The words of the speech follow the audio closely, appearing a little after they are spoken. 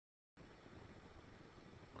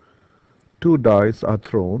two dice are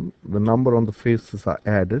thrown, the number on the faces are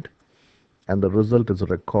added, and the result is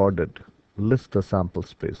recorded. List the sample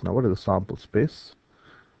space. Now, what is a sample space?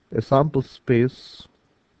 A sample space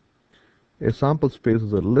a sample space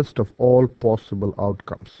is a list of all possible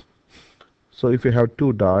outcomes. So if you have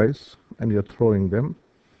two dice and you're throwing them,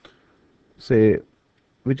 say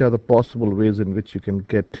which are the possible ways in which you can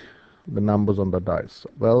get the numbers on the dice.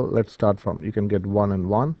 Well, let's start from, you can get 1 and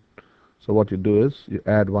 1. So what you do is you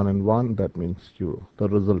add 1 and 1, that means the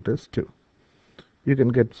result is 2. You can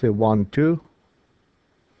get, say, 1 2,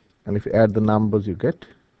 and if you add the numbers you get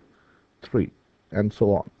 3, and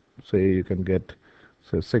so on. Say you can get,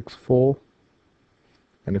 say, 6 4,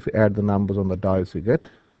 and if you add the numbers on the dice you get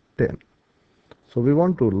 10. So we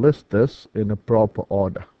want to list this in a proper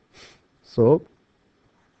order. So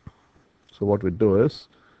what we do is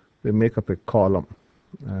we make up a column,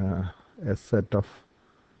 a set of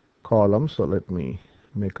columns. So let me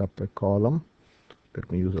make up a column.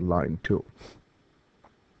 Let me use a line tool.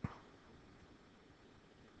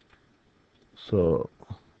 So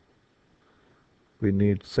we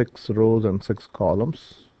need 6 rows and 6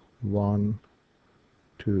 columns. 1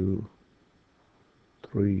 2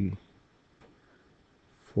 3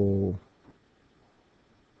 4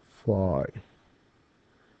 5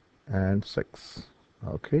 and 6.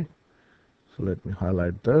 Okay, so let me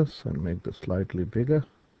highlight this and make this slightly bigger.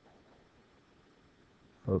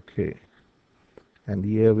 Okay, and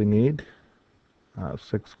here we need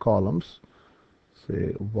 6 columns.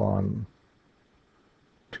 Say 1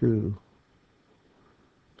 2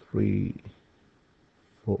 3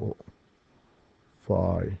 4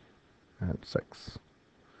 5 and 6.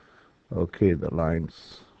 Okay, the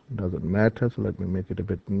lines doesn't matter, so let me make it a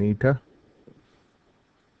bit neater.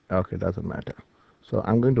 Okay, doesn't matter. So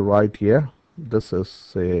I'm going to write here, this is,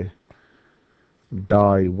 say,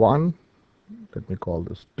 die 1. Let me call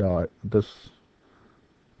this die,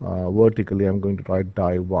 vertically I'm going to write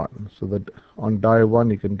die 1, so that on die 1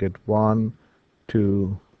 you can get 1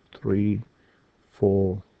 2 3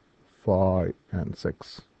 4 5 and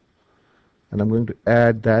 6, and I'm going to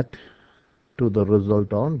add that to the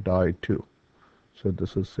result on die 2. So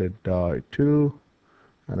this is, say, die 2,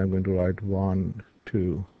 and I'm going to write 1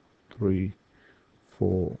 2 3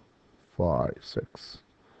 4 5 6,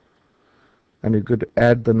 and you could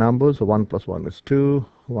add the numbers. So 1 plus 1 is 2,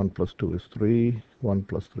 1 plus 2 is 3, 1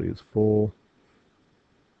 plus 3 is 4.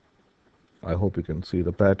 I hope you can see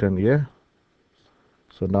the pattern here.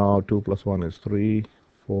 So now 2 plus 1 is 3,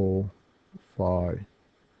 4 5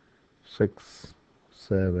 6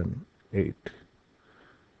 7 8.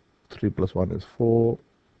 3 plus 1 is 4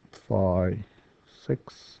 5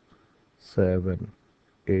 6 7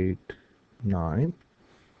 8 9.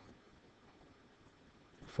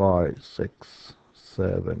 5 6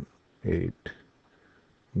 7 8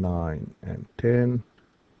 9 and 10,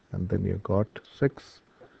 and then you got 6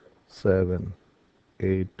 7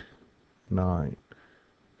 8 9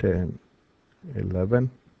 10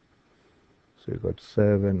 11. So you got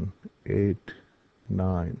 7 8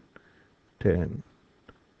 9 10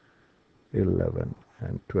 11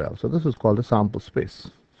 and 12. So this is called a sample space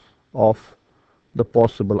of the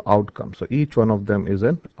possible outcome. So each one of them is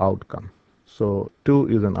an outcome. So 2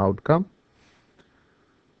 is an outcome,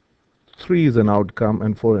 3 is an outcome,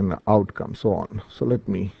 and 4 is an outcome, so on. So let's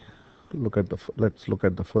look at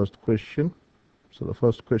the first question. So the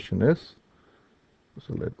first question is,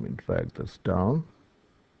 so let me drag this down.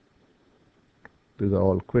 These are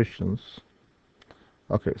all questions.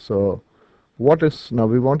 Okay, so now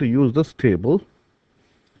we want to use this table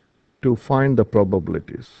to find the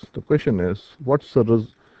probabilities. The question is,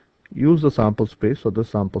 use the sample space, or the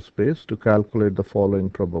sample space, to calculate the following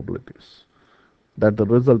probabilities. That the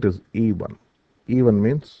result is even. Even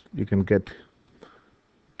means you can get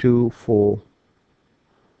 2 4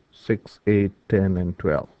 6 8 10 and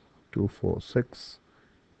 12. 2 4 6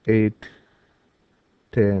 8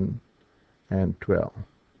 10 and 12.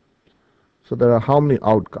 So there are how many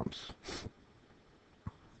outcomes?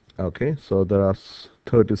 Okay, so there are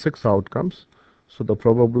 36 outcomes, so the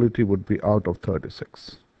probability would be out of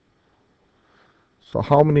 36. So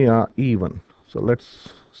how many are even? So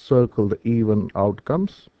let's circle the even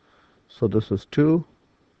outcomes. So this is 2.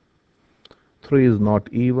 3 is not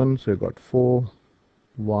even, so you got 4.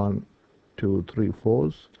 1 2 3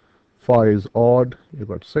 4s. 5 is odd, you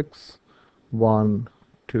got 6. 1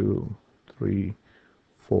 2 3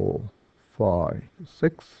 4 5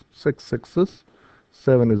 6. 6 sixes.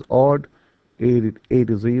 7 is odd. 8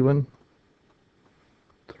 is even.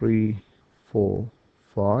 3 4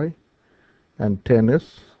 5. And 10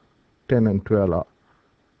 and 12 are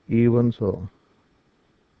even, so,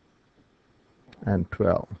 and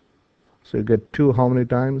 12. So you get 2 how many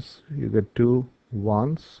times? You get 2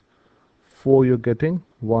 once. 4 you're getting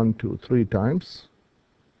 1, 2, 3 times.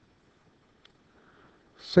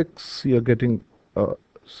 6 you're getting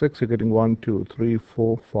 6 you're getting 1, 2, 3,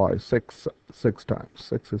 4, 5, 6 times.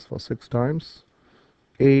 6 is for 6 times.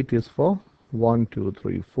 8 is for 1, 2,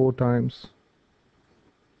 3, 4 times.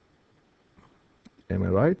 Am I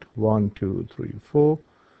right? 1, 2, 3, 4.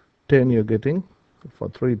 10 you're getting for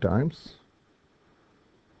 3 times.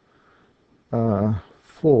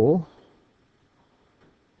 4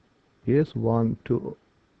 is 1, 2,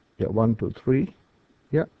 yeah, 1, 2, 3.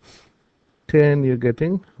 Yeah. 10 you're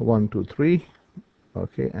getting 1, 2, 3.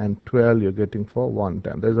 Okay, and 12 you're getting for 1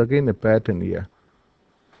 time. There's again a pattern here.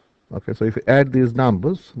 Okay, so if you add these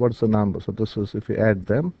numbers, what's the number? So this is, if you add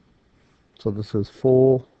them, so this is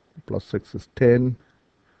 4 plus 6 is 10,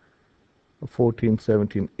 14,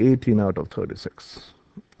 17, 18 out of 36.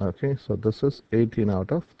 Okay, so this is 18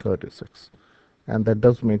 out of 36. And that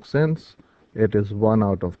does make sense. It is 1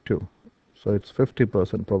 out of 2. So it's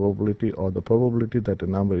 50% probability, or the probability that a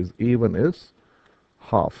number is even is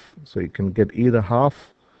half. So you can get either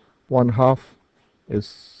half, 1 half is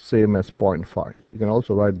same as 0.5. You can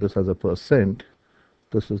also write this as a percent.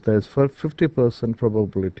 There's 50%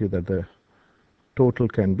 probability that the total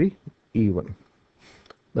can be even.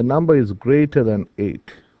 The number is greater than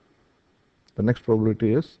 8. The next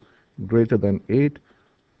probability is greater than 8.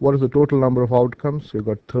 What is the total number of outcomes? You've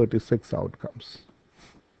got 36 outcomes.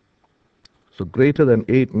 So greater than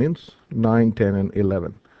 8 means 9, 10, and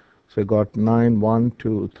 11. So you got 9, 1,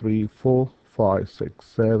 2, 3, 4, 5, 6,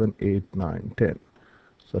 7, 8, 9, 10.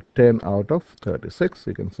 So 10 out of 36.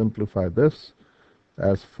 You can simplify this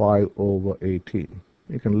as 5 over 18.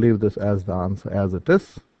 You can leave this as the answer as it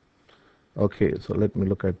is. Okay, so let's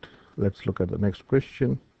look at the next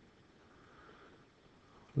question.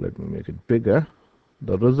 Let me make it bigger.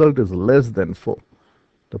 The result is less than 4.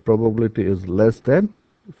 The probability is less than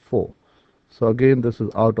 4. So again, this is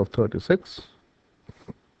out of 36.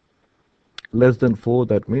 Less than 4,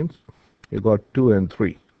 that means you got 2 and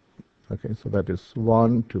 3. Okay, so that is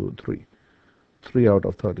 1, 2, 3. 3 out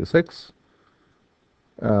of 36.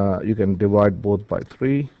 You can divide both by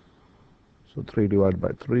 3. So 3 divided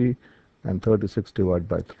by 3 and 36 divided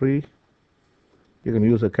by 3. You can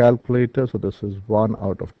use a calculator. So this is 1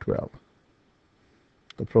 out of 12.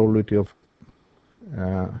 The probability of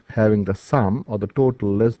having the sum or the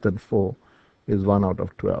total less than 4 is 1 out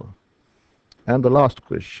of 12. And the last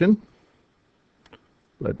question,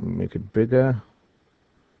 let me make it bigger.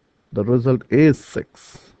 The result is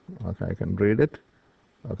 6. Okay, I can read it.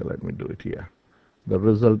 Okay, let me do it here. The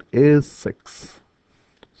result is 6.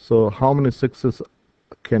 So how many 6s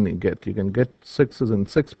can you get? You can get 6s in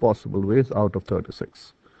 6 possible ways out of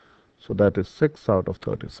 36. So that is 6 out of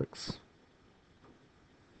 36.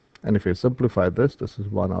 And if you simplify this, this is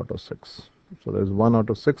 1 out of 6. So there's 1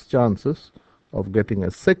 out of 6 chances of getting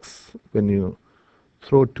a 6 when you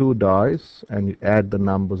throw 2 dice and you add the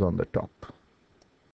numbers on the top.